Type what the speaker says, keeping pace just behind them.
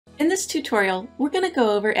In this tutorial, we're going to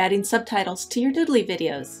go over adding subtitles to your Doodly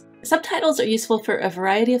videos. Subtitles are useful for a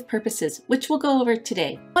variety of purposes, which we'll go over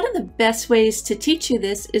today. One of the best ways to teach you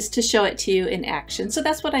this is to show it to you in action, so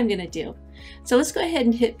that's what I'm going to do. So let's go ahead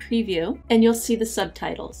and hit preview, and you'll see the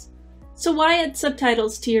subtitles. So why add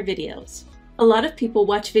subtitles to your videos? A lot of people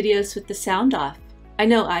watch videos with the sound off. I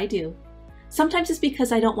know I do. Sometimes it's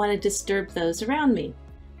because I don't want to disturb those around me.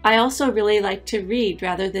 I also really like to read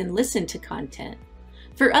rather than listen to content.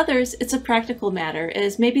 For others, it's a practical matter,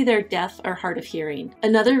 as maybe they're deaf or hard of hearing.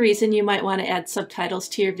 Another reason you might want to add subtitles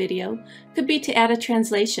to your video could be to add a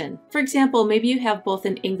translation. For example, maybe you have both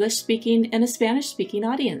an English-speaking and a Spanish-speaking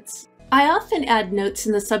audience. I often add notes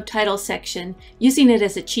in the subtitle section using it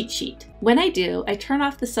as a cheat sheet. When I do, I turn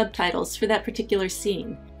off the subtitles for that particular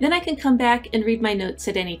scene. Then I can come back and read my notes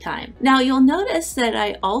at any time. Now you'll notice that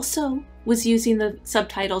I also was using the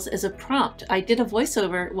subtitles as a prompt. I did a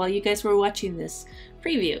voiceover while you guys were watching this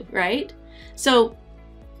preview, right? So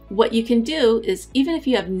what you can do is, even if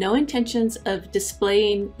you have no intentions of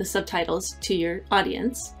displaying the subtitles to your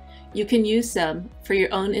audience, you can use them for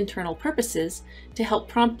your own internal purposes to help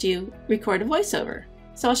prompt you record a voiceover.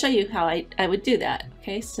 So I'll show you how I would do that.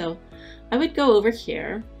 Okay, so I would go over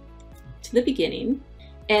here to the beginning,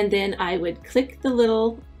 and then I would click the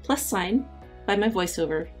little plus sign by my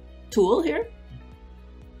voiceover tool here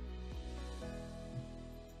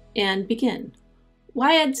and begin.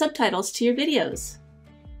 Why add subtitles to your videos?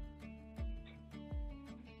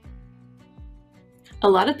 A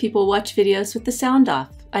lot of people watch videos with the sound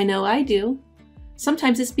off. I know I do.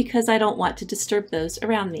 Sometimes it's because I don't want to disturb those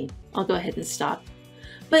around me. I'll go ahead and stop.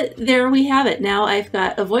 But there we have it. Now I've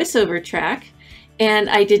got a voiceover track, and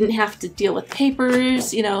I didn't have to deal with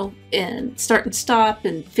papers, and start and stop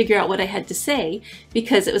and figure out what I had to say,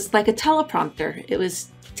 because it was like a teleprompter. It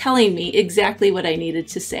was telling me exactly what I needed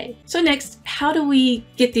to say. So next, how do we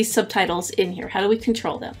get these subtitles in here? How do we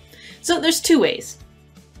control them? So there's two ways.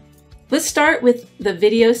 Let's start with the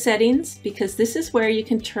video settings, because this is where you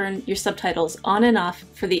can turn your subtitles on and off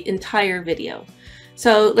for the entire video.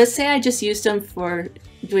 So let's say I just used them for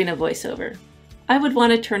doing a voiceover. I would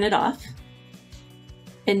want to turn it off.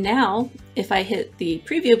 And now, if I hit the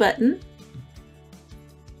preview button,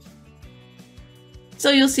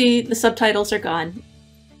 so you'll see the subtitles are gone.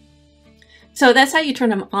 So that's how you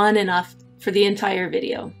turn them on and off for the entire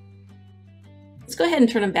video. Let's go ahead and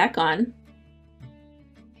turn them back on.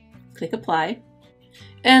 Click apply.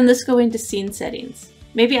 And let's go into scene settings.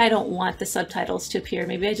 Maybe I don't want the subtitles to appear.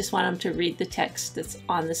 Maybe I just want them to read the text that's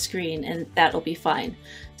on the screen, and that'll be fine.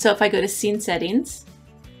 So if I go to scene settings,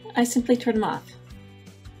 I simply turn them off.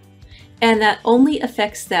 And that only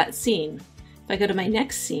affects that scene. If I go to my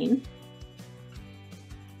next scene,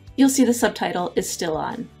 you'll see the subtitle is still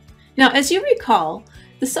on. Now, as you recall,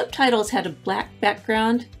 the subtitles had a black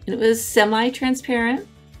background, and it was semi-transparent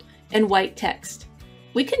and white text.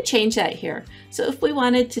 We can change that here. So if we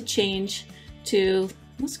wanted to change to,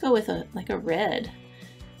 let's go with a red.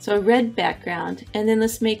 So a red background, and then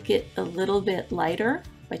let's make it a little bit lighter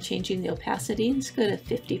by changing the opacity. Let's go to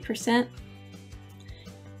 50%.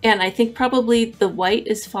 And I think probably the white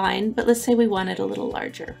is fine, but let's say we want it a little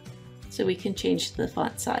larger. So we can change the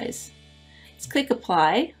font size. Let's click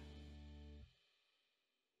apply.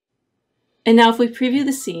 And now if we preview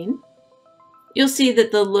the scene, you'll see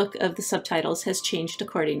that the look of the subtitles has changed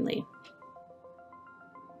accordingly.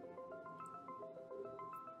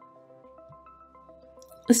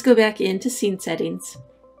 Let's go back into scene settings.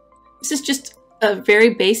 This is just a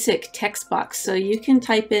very basic text box, so you can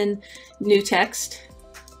type in new text.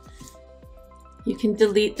 You can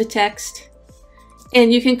delete the text,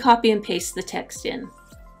 and you can copy and paste the text in.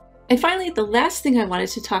 And finally, the last thing I wanted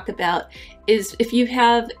to talk about is if you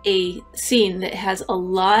have a scene that has a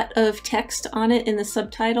lot of text on it in the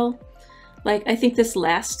subtitle, like I think this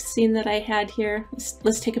last scene that I had here,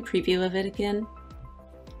 let's take a preview of it again.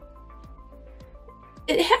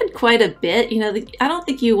 It had quite a bit, I don't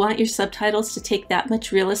think you want your subtitles to take that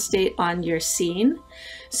much real estate on your scene.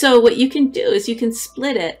 So what you can do is you can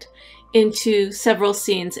split it into several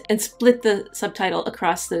scenes and split the subtitle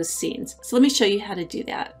across those scenes. So let me show you how to do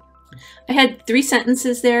that. I had 3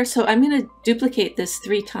 sentences there, so I'm going to duplicate this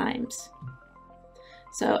 3 times.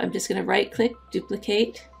 So I'm just going to right-click,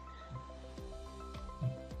 duplicate,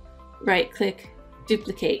 right-click,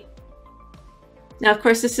 duplicate. Now, of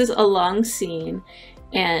course, this is a long scene,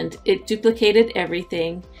 and it duplicated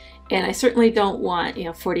everything, and I certainly don't want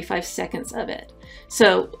 45 seconds of it.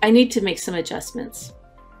 So I need to make some adjustments.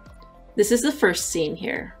 This is the first scene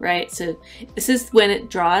here, right? So this is when it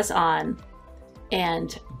draws on,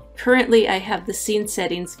 and currently I have the scene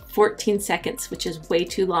settings 14 seconds, which is way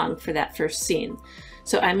too long for that first scene.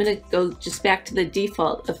 So I'm going to go just back to the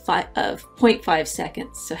default of 0.5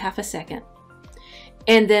 seconds, so half a second.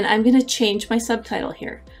 And then I'm going to change my subtitle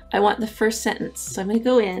here. I want the first sentence. So I'm going to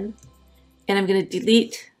go in and I'm going to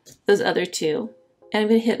delete those other two and I'm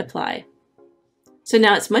going to hit apply. So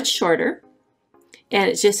now it's much shorter and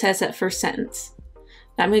it just has that first sentence.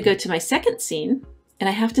 Now I'm going to go to my second scene and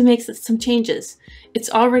I have to make some changes. It's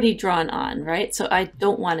already drawn on, right? So I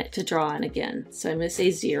don't want it to draw on again. So I'm going to say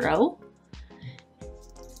 0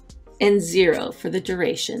 and 0 for the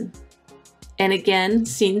duration. And again,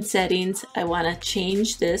 scene settings, I want to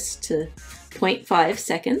change this to 0.5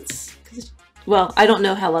 seconds. Well, I don't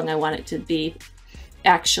know how long I want it to be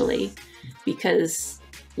actually, because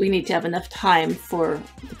we need to have enough time for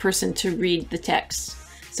the person to read the text.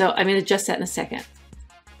 So I'm going to adjust that in a second.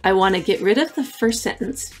 I want to get rid of the first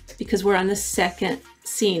sentence because we're on the second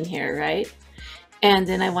scene here, right? And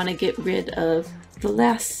then I want to get rid of the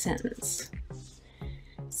last sentence.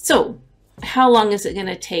 So how long is it going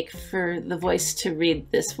to take for the voice to read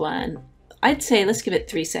this one? I'd say let's give it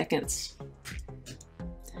 3 seconds.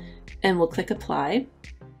 And we'll click apply.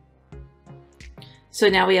 So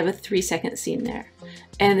now we have a 3-second scene there.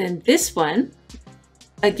 And then this one,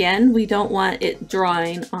 again, we don't want it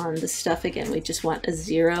drawing on the stuff again. We just want a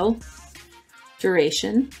 0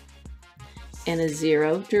 duration and a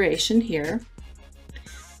 0 duration here.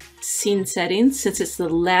 Scene settings, since it's the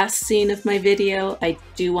last scene of my video, I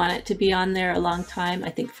do want it to be on there a long time. I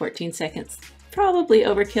think 14 seconds, probably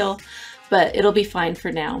overkill, but it'll be fine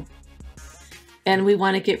for now. And we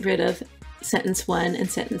want to get rid of sentence 1 and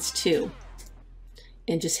sentence 2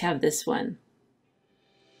 and just have this one.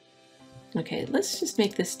 Okay, let's just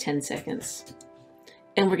make this 10 seconds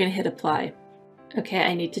and we're going to hit apply. Okay,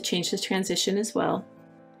 I need to change the transition as well.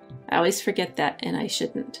 I always forget that and I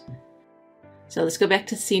shouldn't. So let's go back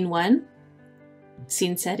to scene 1,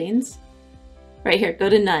 scene settings. Right here, go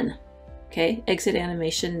to none. Okay, exit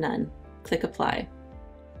animation, none. Click apply.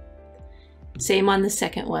 Same on the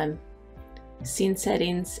second one. Scene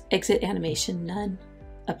settings, exit animation, none.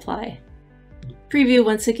 Apply. Preview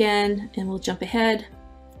once again, and we'll jump ahead.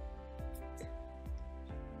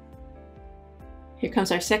 Here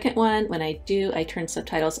comes our second one. When I do, I turn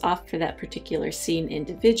subtitles off for that particular scene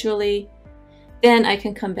individually. Then I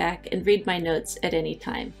can come back and read my notes at any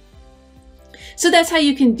time. So that's how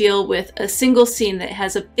you can deal with a single scene that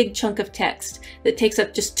has a big chunk of text that takes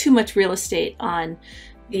up just too much real estate on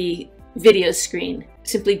the video screen.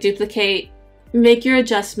 Simply duplicate, make your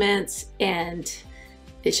adjustments, and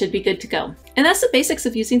it should be good to go. And that's the basics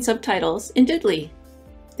of using subtitles in Doodly.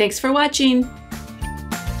 Thanks for watching.